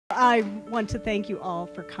I want to thank you all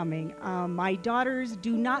for coming. My daughters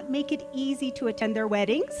do not make it easy to attend their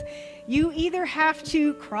weddings. You either have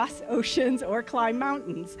to cross oceans or climb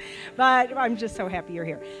mountains, but I'm just so happy you're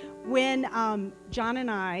here. When John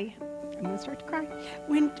and I, I'm gonna start to cry.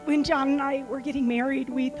 When John and I were getting married,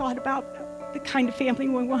 we thought about the kind of family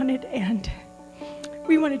we wanted, and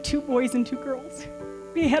we wanted 2 boys and 2 girls.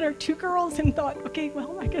 We had our 2 girls and thought, okay,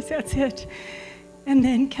 well, I guess that's it. And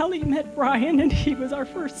then Kelly met Brian, and he was our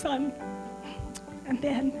first son. And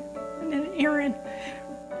then Erin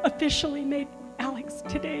officially made Alex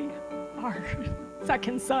today our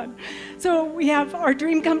second son. So we have our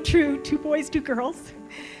dream come true, 2 boys, 2 girls.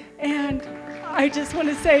 And I just want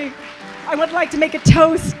to say, I would like to make a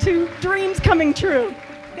toast to dreams coming true.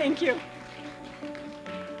 Thank you.